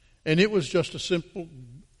And it was just a simple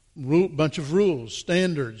bunch of rules,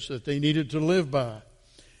 standards that they needed to live by.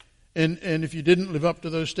 And if you didn't live up to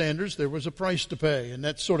those standards, there was a price to pay. And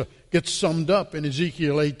that sort of gets summed up in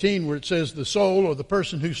Ezekiel 18, where it says the soul or the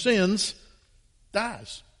person who sins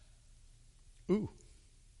dies. Ooh,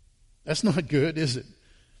 that's not good, is it?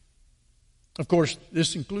 Of course,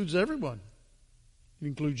 this includes everyone. It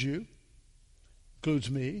includes you. It includes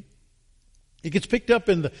me. It gets picked up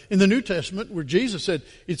in the New Testament where Jesus said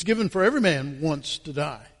it's given for every man once to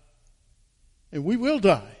die. And we will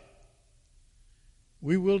die.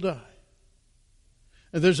 We will die.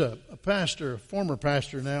 And there's a pastor, a former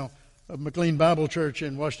pastor now, of McLean Bible Church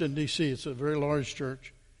in Washington, D.C. It's a very large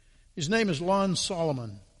church. His name is Lon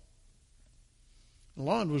Solomon.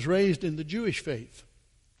 Lon was raised in the Jewish faith,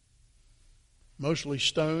 mostly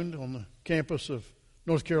stoned on the campus of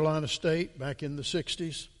North Carolina State back in the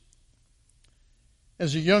 60s.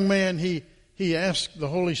 As a young man, he asked the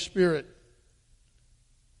Holy Spirit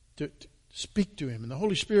to speak to him. And the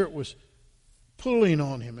Holy Spirit was pulling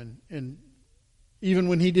on him, and even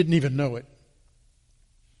when he didn't even know it.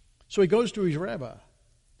 So he goes to his rabbi.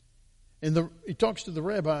 And he talks to the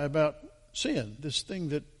rabbi about sin, this thing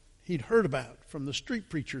that he'd heard about from the street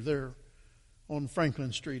preacher there on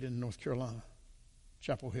Franklin Street in North Carolina,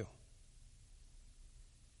 Chapel Hill.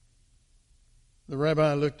 The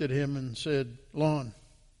rabbi looked at him and said, Lon,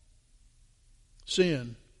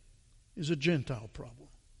 sin is a Gentile problem.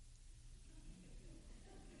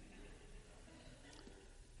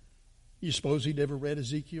 You suppose he'd ever read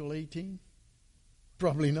Ezekiel 18?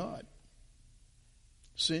 Probably not.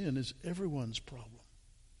 Sin is everyone's problem.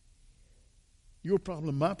 Your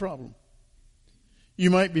problem, my problem.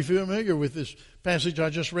 You might be familiar with this passage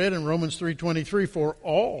I just read in Romans 3:23. For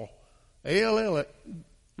all, A-L-L, a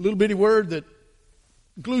little bitty word that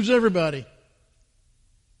includes everybody.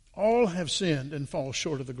 All have sinned and fall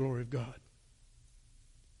short of the glory of God.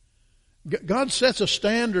 God sets a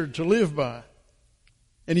standard to live by.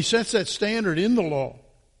 And He sets that standard in the law.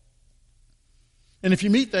 And if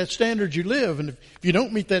you meet that standard, you live. And if you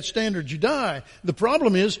don't meet that standard, you die. The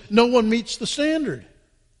problem is, no one meets the standard.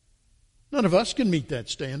 None of us can meet that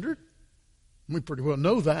standard. We pretty well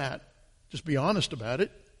know that. Just be honest about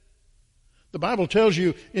it. The Bible tells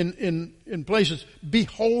you in places, be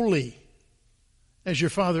holy as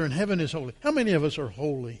your Father in heaven is holy. How many of us are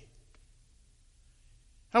holy?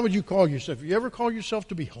 How would you call yourself? Have you ever called yourself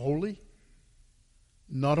to be holy?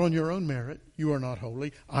 Not on your own merit. You are not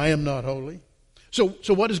holy. I am not holy. So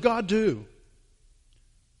what does God do?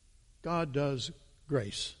 God does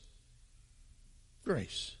grace.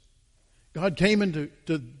 Grace. God came into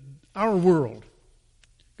our world.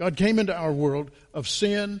 God came into our world of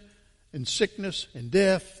sin and sickness and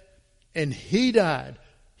death, and He died.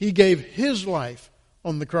 He gave His life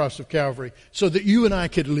on the cross of Calvary so that you and I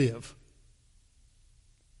could live.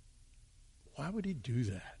 Why would He do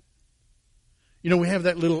that? You know, we have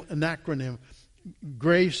that little acronym,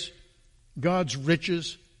 grace, God's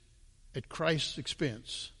riches at Christ's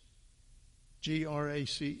expense.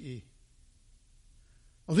 G-R-A-C-E.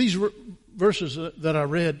 Well, these verses that I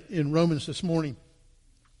read in Romans this morning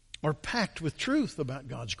are packed with truth about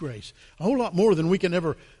God's grace. A whole lot more than we can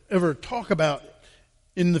ever talk about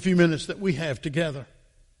in the few minutes that we have together.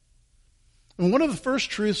 And one of the first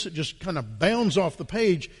truths that just kind of bounds off the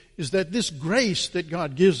page is that this grace that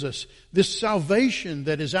God gives us, this salvation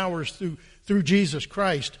that is ours through Jesus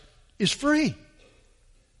Christ, is free.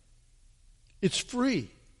 It's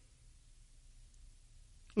free.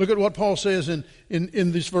 Look at what Paul says in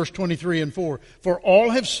this verse 23 and 4. For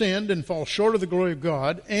all have sinned and fall short of the glory of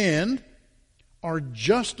God and are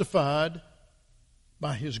justified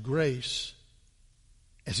by His grace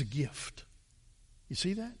as a gift. You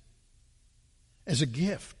see that? As a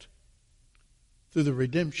gift through the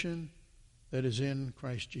redemption that is in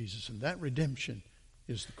Christ Jesus. And that redemption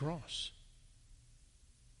is the cross.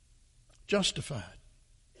 Justified.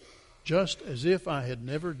 Just as if I had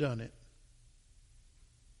never done it.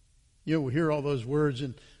 You know, we hear all those words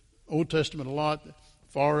in Old Testament a lot.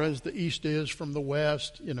 Far as the east is from the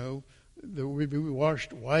west, you know, we be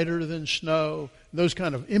washed whiter than snow. Those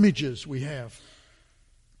kind of images we have.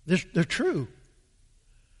 They're true.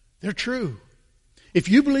 They're true. If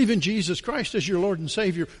you believe in Jesus Christ as your Lord and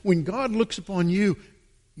Savior, when God looks upon you,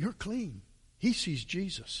 you're clean. He sees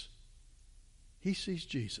Jesus. He sees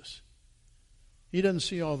Jesus. He doesn't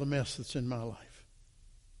see all the mess that's in my life.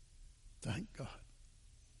 Thank God.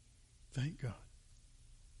 Thank God.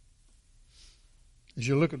 As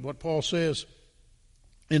you look at what Paul says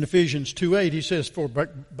in Ephesians 2:8, he says, for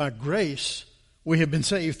by grace we have been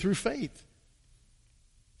saved through faith.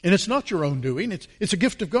 And it's not your own doing. It's a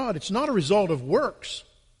gift of God. It's not a result of works,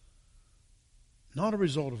 not a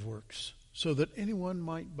result of works, so that anyone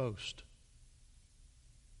might boast.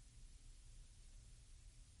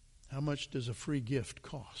 How much does a free gift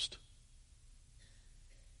cost?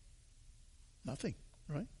 Nothing,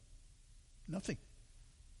 right? Nothing.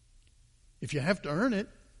 If you have to earn it,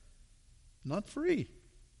 not free,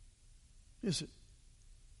 is it?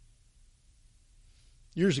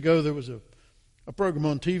 Years ago, there was a program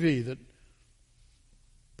on TV that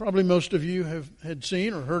probably most of you had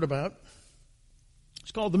seen or heard about.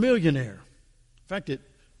 It's called The Millionaire. In fact, it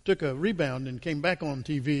took a rebound and came back on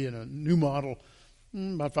TV in a new model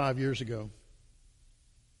about 5 years ago.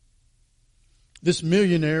 This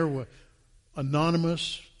millionaire,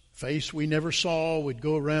 anonymous, face we never saw, would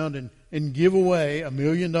go around and give away $1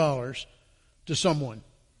 million to someone.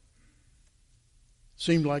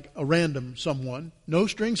 Seemed like a random someone, no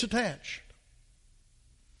strings attached.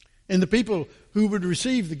 And the people who would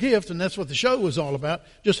receive the gift, and that's what the show was all about,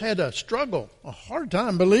 just had a struggle, a hard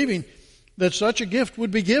time believing that such a gift would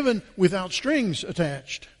be given without strings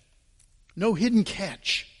attached. No hidden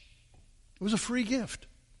catch. It was a free gift.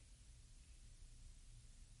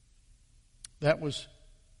 That was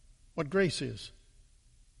what grace is.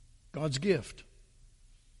 God's gift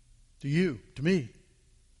to you, to me.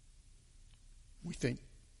 We think,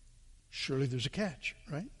 surely there's a catch,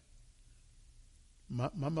 right?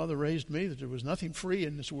 My mother raised me that there was nothing free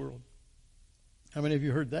in this world. How many of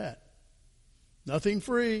you heard that? Nothing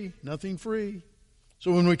free, nothing free.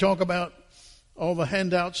 So when we talk about all the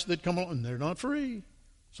handouts that come along, they're not free.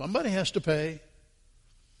 Somebody has to pay.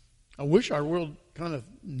 I wish our world kind of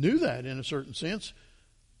knew that in a certain sense.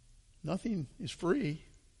 Nothing is free,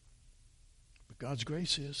 but God's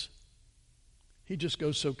grace is. He just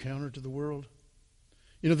goes so counter to the world.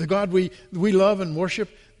 You know, the God we love and worship,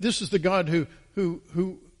 this is the God who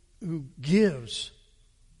gives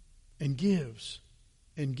and gives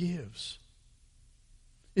and gives.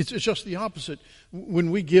 It's just the opposite.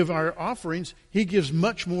 When we give our offerings, He gives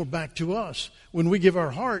much more back to us. When we give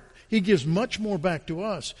our heart, He gives much more back to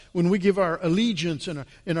us. When we give our allegiance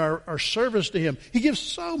and our service to Him, He gives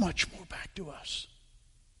so much more back to us.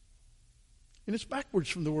 And it's backwards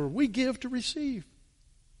from the world. We give to receive.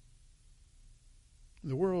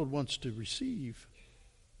 The world wants to receive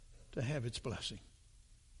to have its blessing.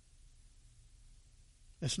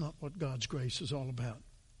 That's not what God's grace is all about.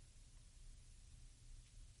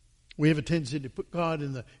 We have a tendency to put God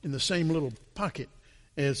in the same little pocket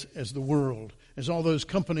as the world, as all those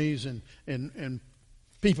companies and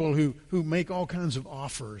people who make all kinds of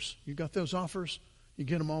offers. You got those offers? You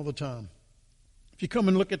get them all the time. If you come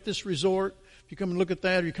and look at this resort, if you come and look at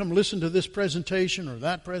that, or you come listen to this presentation or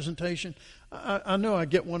that presentation, I know I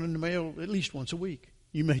get one in the mail at least once a week.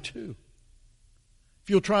 You may too. If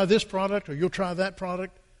you'll try this product or you'll try that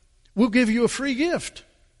product, we'll give you a free gift.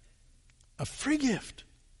 A free gift.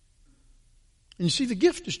 And you see, the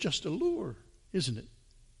gift is just a lure, isn't it?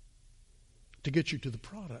 To get you to the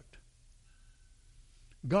product.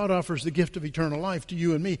 God offers the gift of eternal life to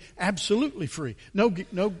you and me, absolutely free. No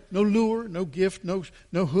lure, no gift,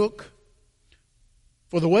 no hook.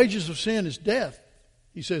 For the wages of sin is death,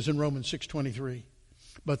 he says in Romans 6:23.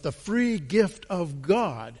 But the free gift of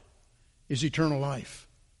God is eternal life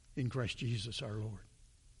in Christ Jesus our Lord.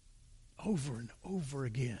 Over and over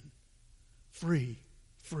again. Free,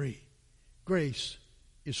 free. Grace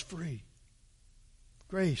is free.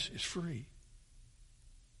 Grace is free.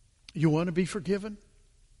 You want to be forgiven?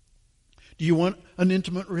 Do you want an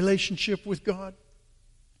intimate relationship with God?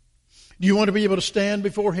 Do you want to be able to stand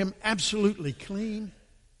before Him absolutely clean?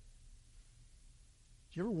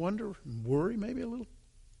 Do you ever wonder and worry maybe a little?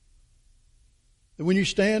 That when you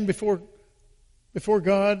stand before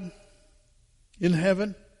God in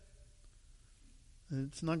heaven,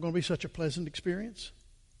 it's not going to be such a pleasant experience?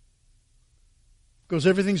 Because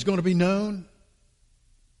everything's going to be known.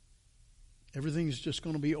 Everything's just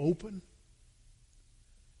going to be open.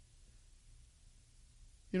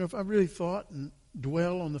 You know, if I really thought and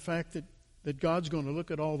dwell on the fact that God's going to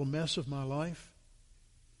look at all the mess of my life,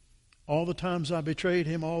 all the times I betrayed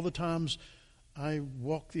Him, all the times I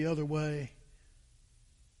walked the other way,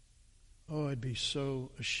 oh, I'd be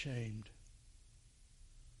so ashamed.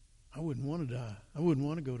 I wouldn't want to die. I wouldn't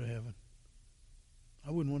want to go to heaven.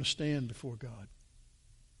 I wouldn't want to stand before God.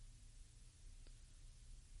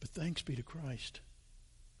 But thanks be to Christ.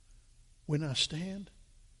 When I stand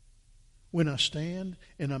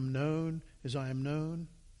and I'm known as I am known,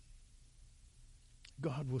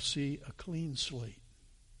 God will see a clean slate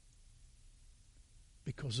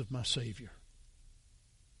because of my Savior.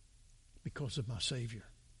 Because of my Savior.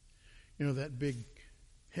 You know that big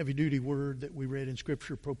heavy-duty word that we read in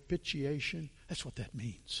Scripture, propitiation? That's what that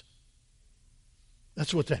means.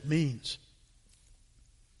 That's what that means.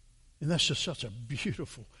 And that's just such a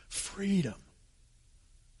beautiful freedom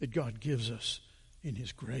that God gives us in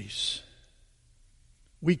His grace.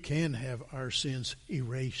 We can have our sins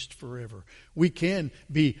erased forever. We can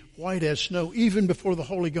be white as snow even before the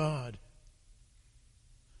holy God.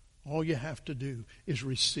 All you have to do is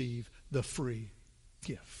receive the free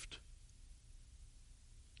gift.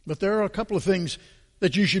 But there are a couple of things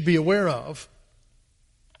that you should be aware of.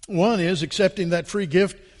 One is accepting that free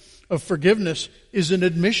gift of forgiveness is an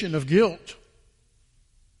admission of guilt.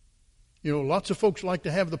 You know, lots of folks like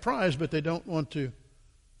to have the prize, but they don't want to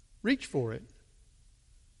reach for it.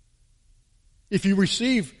 If you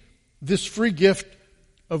receive this free gift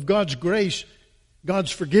of God's grace,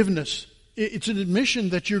 God's forgiveness, it's an admission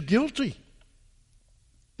that you're guilty,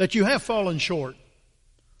 that you have fallen short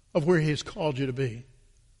of where He has called you to be.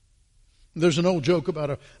 There's an old joke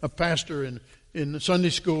about a pastor in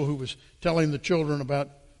Sunday school who was telling the children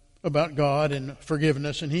about God and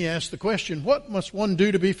forgiveness, and he asked the question, what must one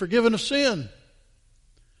do to be forgiven of sin?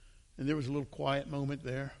 And there was a little quiet moment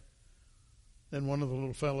there. Then one of the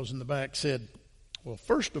little fellows in the back said, well,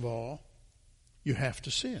 first of all, you have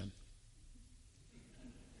to sin.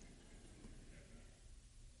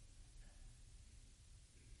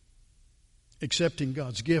 Accepting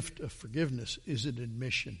God's gift of forgiveness is an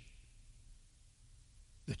admission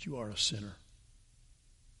that you are a sinner.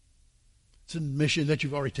 It's an admission that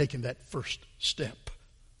you've already taken that first step.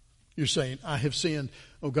 You're saying, I have sinned.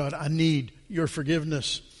 Oh God, I need your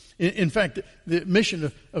forgiveness. In fact, the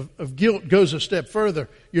admission of guilt goes a step further.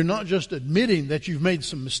 You're not just admitting that you've made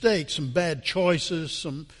some mistakes, some bad choices,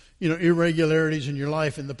 some irregularities in your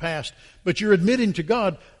life in the past, but you're admitting to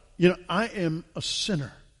God, I am a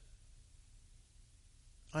sinner.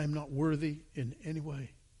 I am not worthy in any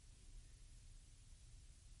way.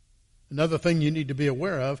 Another thing you need to be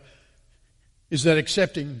aware of is that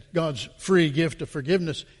accepting God's free gift of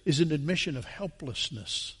forgiveness is an admission of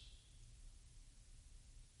helplessness.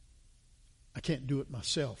 I can't do it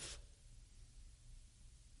myself.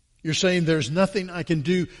 You're saying there's nothing I can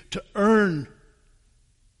do to earn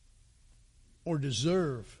or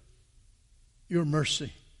deserve your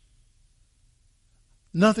mercy.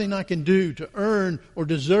 Nothing I can do to earn or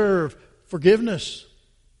deserve forgiveness.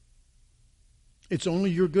 It's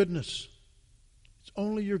only your goodness. It's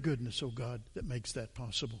only your goodness, oh God, that makes that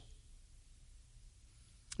possible.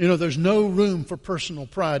 There's no room for personal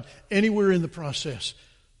pride anywhere in the process.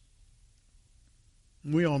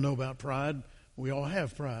 We all know about pride. We all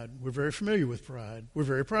have pride. We're very familiar with pride. We're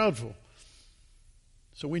very proudful.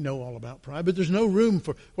 So we know all about pride. But there's no room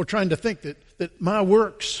for trying to think that my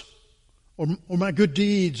works or my good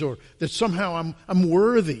deeds or that somehow I'm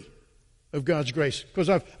worthy of God's grace. Because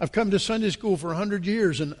I've come to Sunday school for 100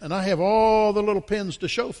 years and I have all the little pins to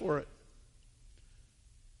show for it.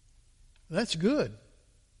 That's good.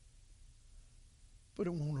 But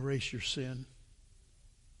it won't erase your sin.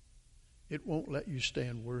 It won't let you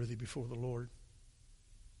stand worthy before the Lord.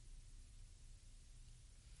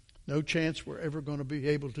 No chance we're ever going to be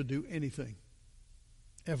able to do anything,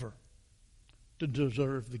 ever, to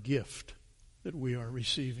deserve the gift that we are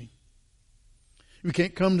receiving. We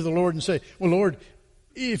can't come to the Lord and say, well, Lord,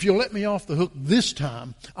 if you'll let me off the hook this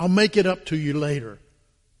time, I'll make it up to you later.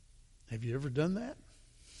 Have you ever done that?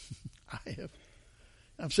 I have.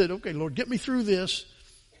 I've said, okay, Lord, get me through this,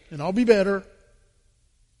 and I'll be better.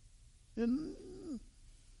 And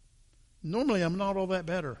normally I'm not all that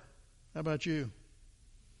better. How about you?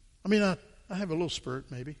 I mean, I have a little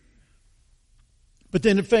spurt maybe. But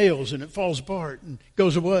then it fails and it falls apart and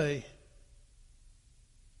goes away.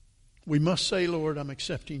 We must say, Lord, I'm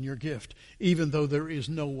accepting your gift, even though there is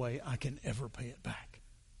no way I can ever pay it back.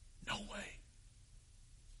 No way.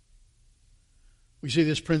 We see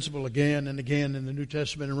this principle again and again in the New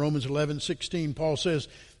Testament. In Romans 11:16, Paul says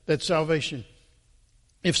that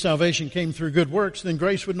if salvation came through good works, then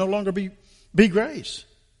grace would no longer be grace.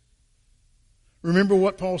 Remember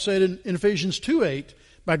what Paul said in Ephesians 2:8,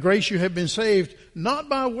 by grace you have been saved, not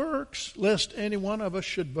by works, lest any one of us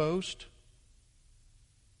should boast.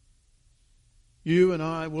 You and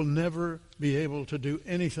I will never be able to do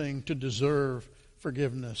anything to deserve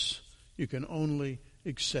forgiveness. You can only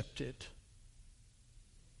accept it.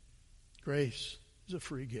 Grace is a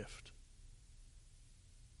free gift.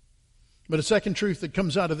 But a second truth that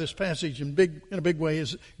comes out of this passage in a big way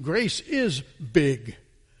is grace is big.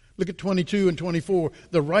 Look at 22 and 24.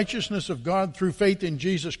 The righteousness of God through faith in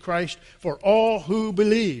Jesus Christ for all who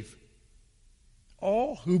believe.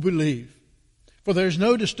 All who believe. For there is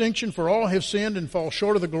no distinction, for all have sinned and fall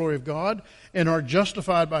short of the glory of God and are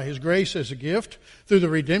justified by His grace as a gift through the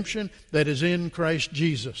redemption that is in Christ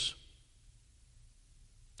Jesus.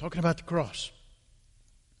 Talking about the cross.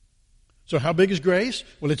 So how big is grace?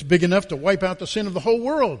 Well, it's big enough to wipe out the sin of the whole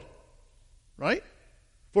world. Right?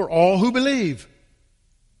 For all who believe.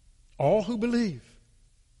 All who believe.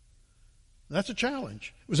 That's a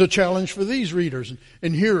challenge. It was a challenge for these readers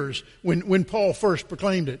and hearers when Paul first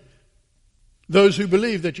proclaimed it. Those who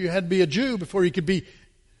believed that you had to be a Jew before you could be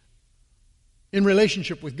in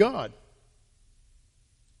relationship with God.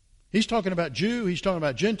 He's talking about Jew, he's talking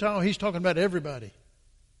about Gentile, he's talking about everybody.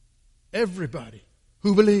 Everybody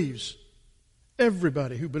who believes.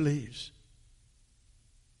 Everybody who believes.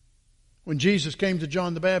 When Jesus came to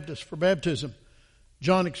John the Baptist for baptism,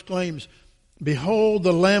 John exclaims, "Behold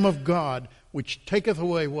the Lamb of God, which taketh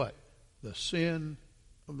away" what? The sin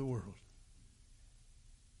of the world.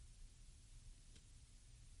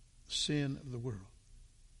 Sin of the world.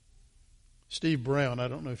 Steve Brown, I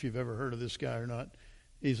don't know if you've ever heard of this guy or not.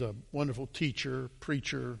 He's a wonderful teacher,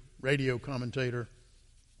 preacher, radio commentator.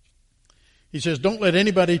 He says, don't let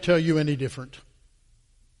anybody tell you any different.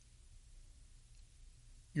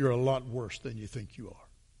 You're a lot worse than you think you are.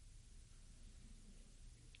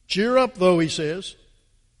 Cheer up, though, he says.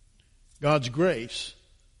 God's grace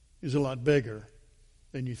is a lot bigger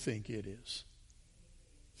than you think it is.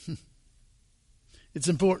 It's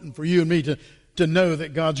important for you and me to know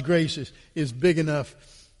that God's grace is big enough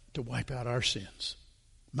to wipe out our sins.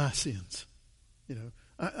 My sins. You know,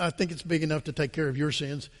 I think it's big enough to take care of your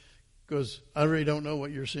sins because I really don't know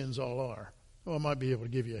what your sins all are. Well, I might be able to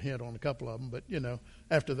give you a hint on a couple of them, but,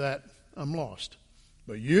 after that, I'm lost.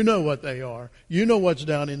 But you know what they are. You know what's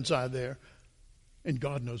down inside there. And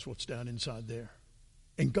God knows what's down inside there.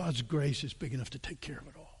 And God's grace is big enough to take care of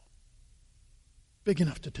it all. Big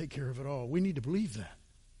enough to take care of it all. We need to believe that.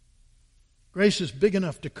 Grace is big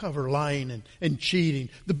enough to cover lying and cheating,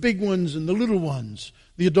 the big ones and the little ones,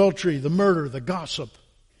 the adultery, the murder, the gossip,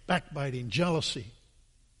 backbiting, jealousy,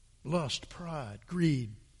 lust, pride,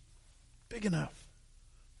 greed. Big enough.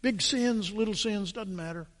 Big sins, little sins, doesn't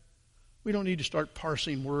matter. We don't need to start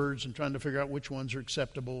parsing words and trying to figure out which ones are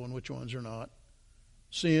acceptable and which ones are not.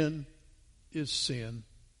 Sin is sin,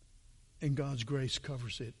 and God's grace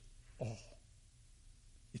covers it all.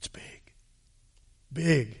 It's big.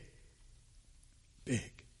 Big.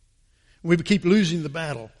 Big. We keep losing the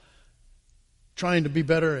battle, trying to be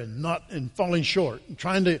better and falling short, and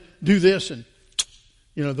trying to do this and,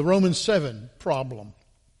 the Romans 7 problem.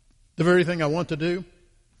 The very thing I want to do,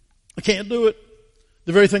 I can't do it.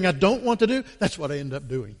 The very thing I don't want to do, that's what I end up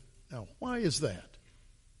doing. Now, why is that?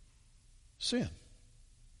 Sin.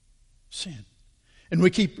 Sin. And we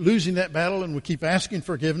keep losing that battle and we keep asking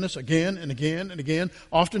forgiveness again and again and again,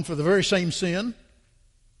 often for the very same sin.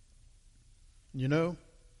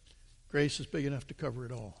 Grace is big enough to cover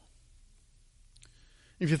it all.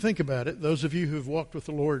 If you think about it, those of you who have walked with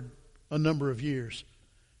the Lord a number of years,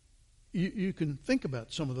 you can think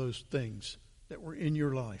about some of those things that were in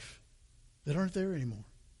your life that aren't there anymore.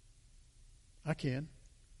 I can.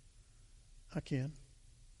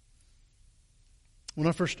 When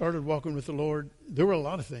I first started walking with the Lord, there were a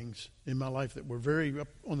lot of things in my life that were very up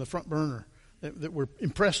on the front burner, that were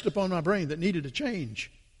impressed upon my brain that needed to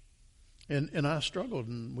change. And I struggled,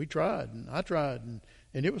 and we tried, and I tried,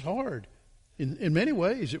 and it was hard. In many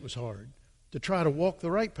ways it was hard to try to walk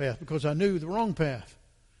the right path because I knew the wrong path.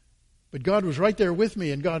 But God was right there with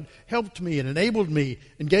me, and God helped me and enabled me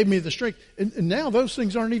and gave me the strength. And now those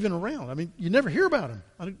things aren't even around. I mean, you never hear about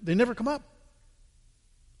them. They never come up.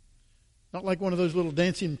 Not like one of those little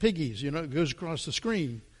dancing piggies, it goes across the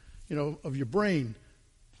screen, of your brain.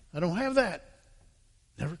 I don't have that.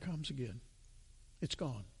 Never comes again. It's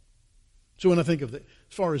gone. So when I think of as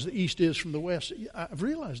far as the East is from the West, I've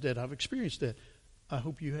realized that. I've experienced that. I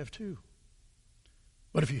hope you have too.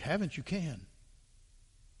 But if you haven't, you can.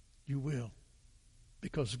 You will.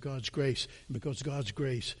 Because of God's grace. And because God's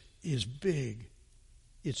grace is big.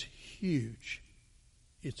 It's huge.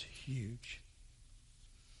 It's huge.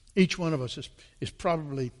 Each one of us is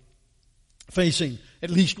probably facing at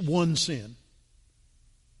least one sin.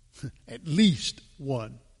 At least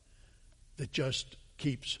one that just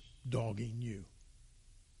keeps dogging you.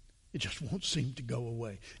 It just won't seem to go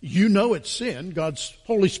away. You know it's sin. God's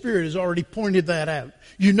Holy Spirit has already pointed that out.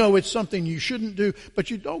 You know it's something you shouldn't do,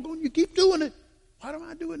 but you keep doing it. Why am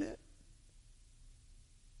I doing it?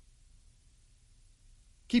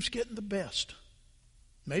 Keeps getting the best.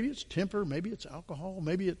 Maybe it's temper, maybe it's alcohol,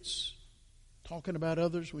 maybe it's talking about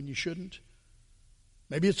others when you shouldn't.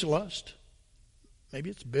 Maybe it's lust.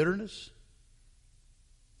 Maybe it's bitterness.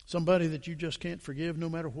 Somebody that you just can't forgive no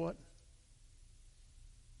matter what.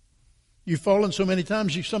 You've fallen so many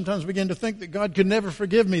times, you sometimes begin to think that God could never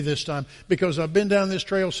forgive me this time because I've been down this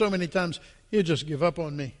trail so many times. He'll just give up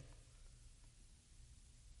on me.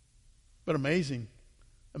 But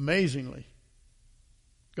amazingly,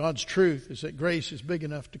 God's truth is that grace is big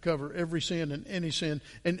enough to cover every sin and any sin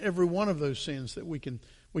and every one of those sins that we can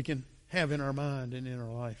have in our mind and in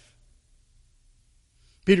our life.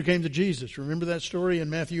 Peter came to Jesus. Remember that story in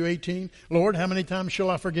Matthew 18? Lord, how many times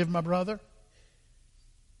shall I forgive my brother?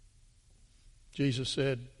 Peter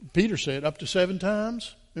said, up to 7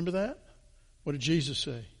 times. Remember that? What did Jesus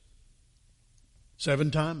say?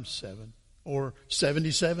 7 times 7. Or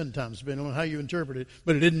 77 times, depending on how you interpret it.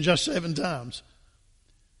 But it isn't just 7 times.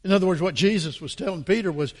 In other words, what Jesus was telling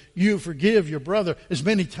Peter was, you forgive your brother as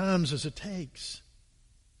many times as it takes.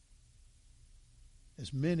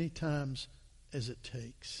 As many times as it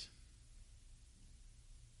takes.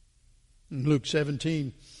 In Luke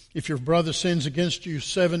 17, if your brother sins against you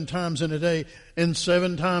 7 times in a day and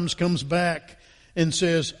 7 times comes back and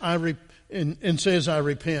says, I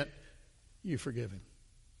repent, you forgive him.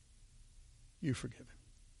 You forgive him.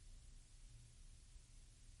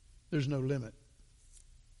 There's no limit.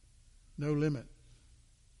 No limit.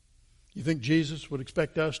 You think Jesus would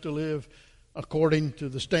expect us to live according to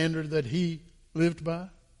the standard that he lived by?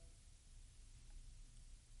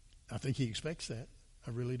 I think he expects that.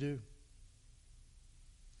 I really do.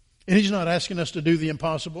 And he's not asking us to do the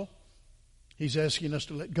impossible. He's asking us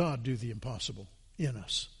to let God do the impossible in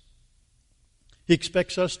us. He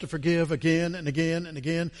expects us to forgive again and again and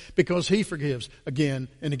again because he forgives again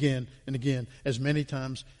and again and again as many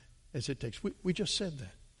times as it takes. We just said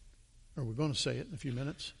that. Or we're going to say it in a few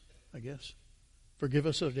minutes, I guess. Forgive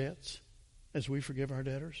us our debts as we forgive our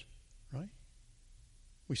debtors, right?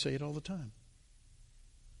 We say it all the time.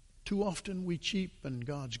 Too often we cheapen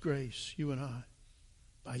God's grace, you and I,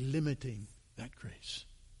 by limiting that grace.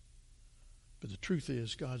 But the truth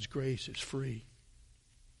is, God's grace is free.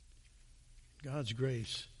 God's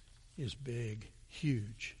grace is big,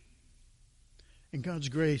 huge. And God's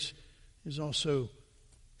grace is also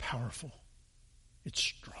powerful. It's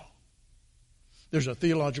strong. There's a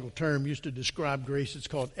theological term used to describe grace. It's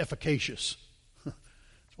called efficacious.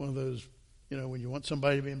 It's one of those, when you want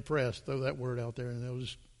somebody to be impressed, throw that word out there and they'll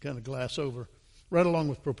just kind of glass over. Right along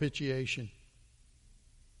with propitiation.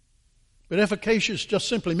 But efficacious just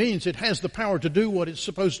simply means it has the power to do what it's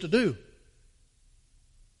supposed to do.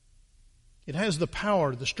 It has the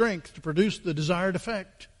power, the strength to produce the desired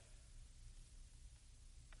effect.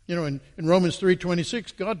 In Romans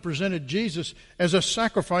 3:26, God presented Jesus as a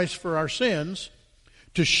sacrifice for our sins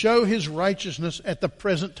to show his righteousness at the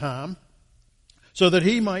present time so that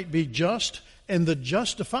he might be just and the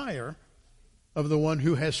justifier of the one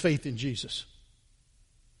who has faith in Jesus.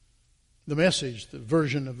 The Message, the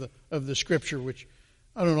version of the Scripture, which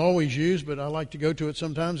I don't always use, but I like to go to it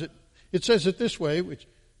sometimes, it says it this way, which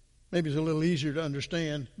maybe is a little easier to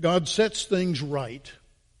understand. God sets things right.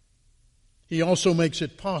 He also makes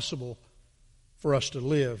it possible for us to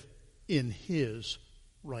live in his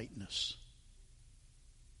rightness.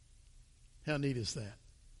 How neat is that?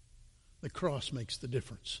 The cross makes the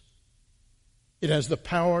difference. It has the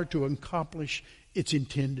power to accomplish its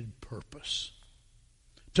intended purpose,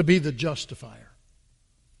 to be the justifier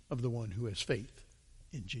of the one who has faith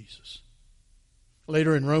in Jesus.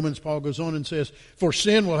 Later in Romans, Paul goes on and says, for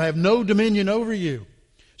sin will have no dominion over you,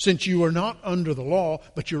 since you are not under the law,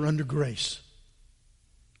 but you're under grace.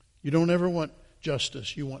 You don't ever want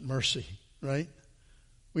justice, you want mercy, right?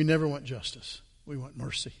 We never want justice, we want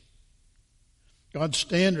mercy. God's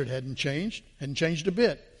standard hadn't changed a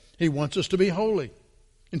bit. He wants us to be holy.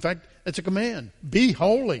 In fact, that's a command. Be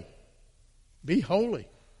holy. Be holy.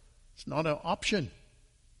 It's not an option.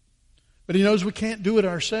 But he knows we can't do it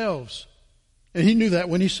ourselves. And he knew that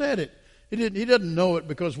when he said it. He doesn't know it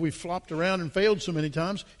because we flopped around and failed so many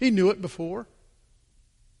times. He knew it before.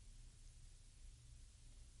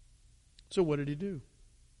 So what did he do?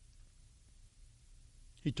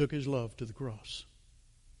 He took his love to the cross.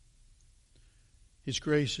 His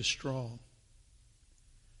grace is strong.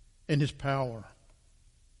 And his power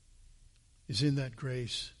is in that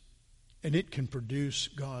grace. And it can produce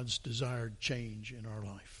God's desired change in our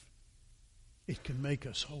life. It can make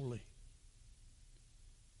us holy.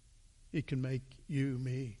 It can make you,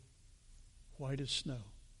 me, white as snow.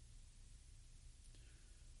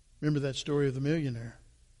 Remember that story of the millionaire?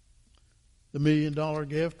 The $1 million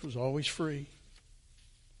gift was always free.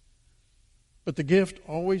 But the gift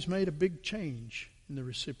always made a big change in the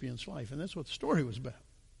recipient's life. And that's what the story was about.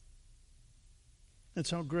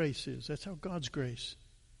 That's how grace is. That's how God's grace.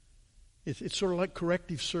 It's sort of like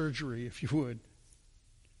corrective surgery, if you would.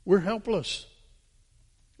 We're helpless.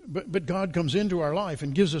 But God comes into our life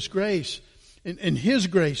and gives us grace. And his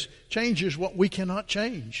grace changes what we cannot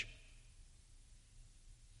change.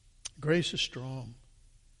 Grace is strong.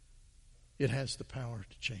 It has the power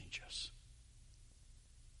to change us.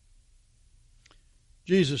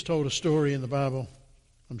 Jesus told a story in the Bible,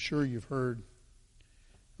 I'm sure you've heard,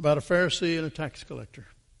 about a Pharisee and a tax collector.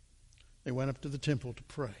 They went up to the temple to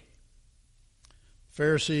pray. The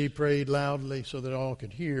Pharisee prayed loudly so that all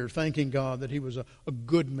could hear, thanking God that he was a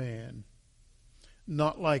good man,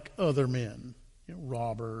 not like other men,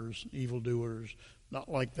 robbers, evildoers, not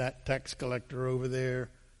like that tax collector over there.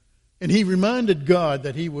 And he reminded God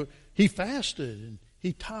that he fasted and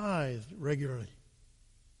he tithed regularly.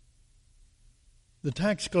 The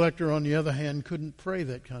tax collector, on the other hand, couldn't pray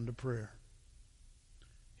that kind of prayer.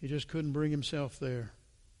 He just couldn't bring himself there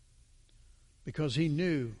because he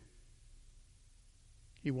knew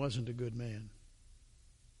he wasn't a good man.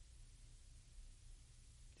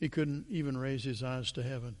 He couldn't even raise his eyes to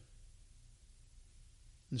heaven.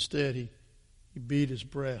 Instead, he beat his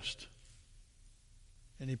breast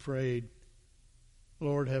and he prayed,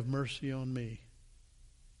 Lord, have mercy on me,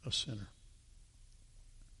 a sinner.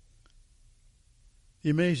 The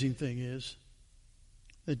amazing thing is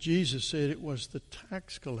that Jesus said it was the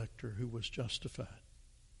tax collector who was justified,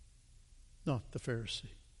 not the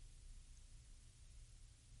Pharisee.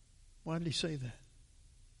 Why did he say that?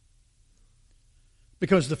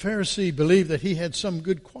 Because the Pharisee believed that he had some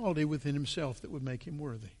good quality within himself that would make him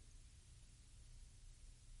worthy.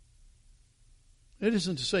 It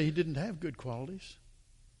isn't to say he didn't have good qualities.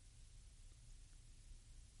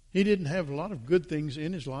 He didn't have a lot of good things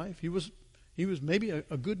in his life. He was maybe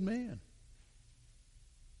a good man.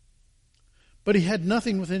 But he had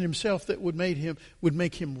nothing within himself that would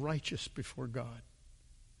make him righteous before God.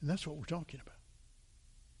 And that's what we're talking about.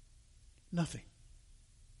 Nothing.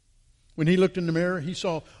 When he looked in the mirror, he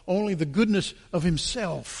saw only the goodness of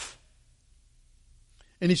himself.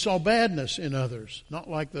 And he saw badness in others. Not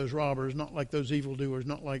like those robbers, not like those evildoers,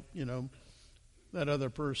 not like, that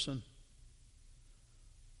other person.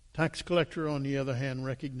 Tax collector, on the other hand,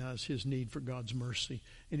 recognized his need for God's mercy,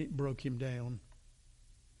 and it broke him down.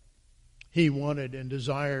 He wanted and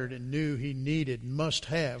desired and knew he needed, must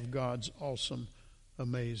have God's awesome,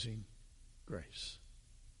 amazing grace.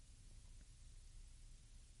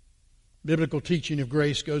 Biblical teaching of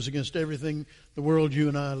grace goes against everything the world you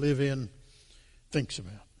and I live in thinks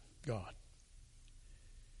about God.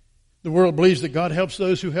 The world believes that God helps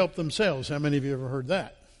those who help themselves. How many of you ever heard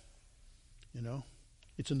that?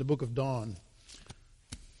 It's in the book of Dawn.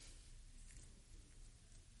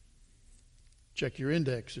 Check your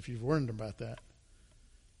index if you've wondered about that.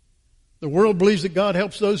 The world believes that God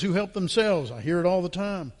helps those who help themselves. I hear it all the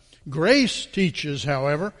time. Grace teaches,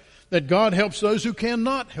 however, that God helps those who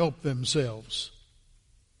cannot help themselves.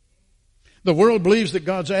 The world believes that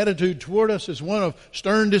God's attitude toward us is one of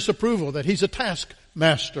stern disapproval, that He's a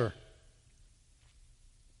taskmaster.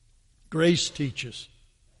 Grace teaches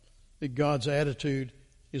that God's attitude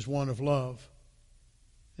is one of love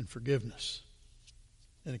and forgiveness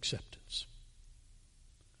and acceptance.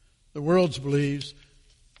 The world believes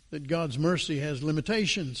that God's mercy has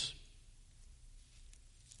limitations.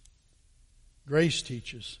 Grace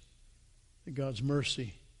teaches that God's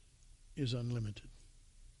mercy is unlimited.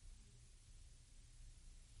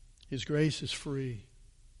 His grace is free.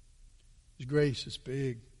 His grace is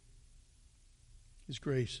big. His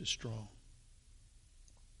grace is strong.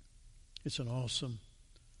 It's an awesome,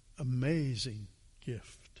 amazing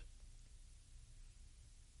gift.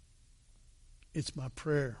 It's my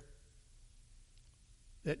prayer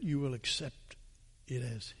that you will accept it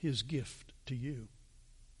as His gift to you.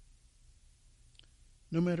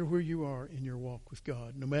 No matter where you are in your walk with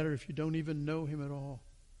God, no matter if you don't even know Him at all,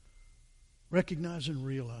 recognize and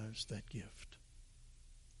realize that gift.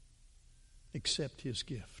 Accept His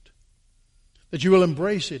gift. That you will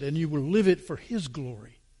embrace it and you will live it for His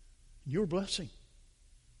glory, your blessing.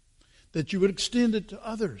 That you would extend it to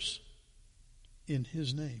others in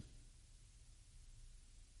His name.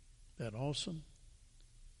 That awesome,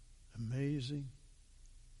 amazing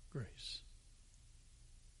grace.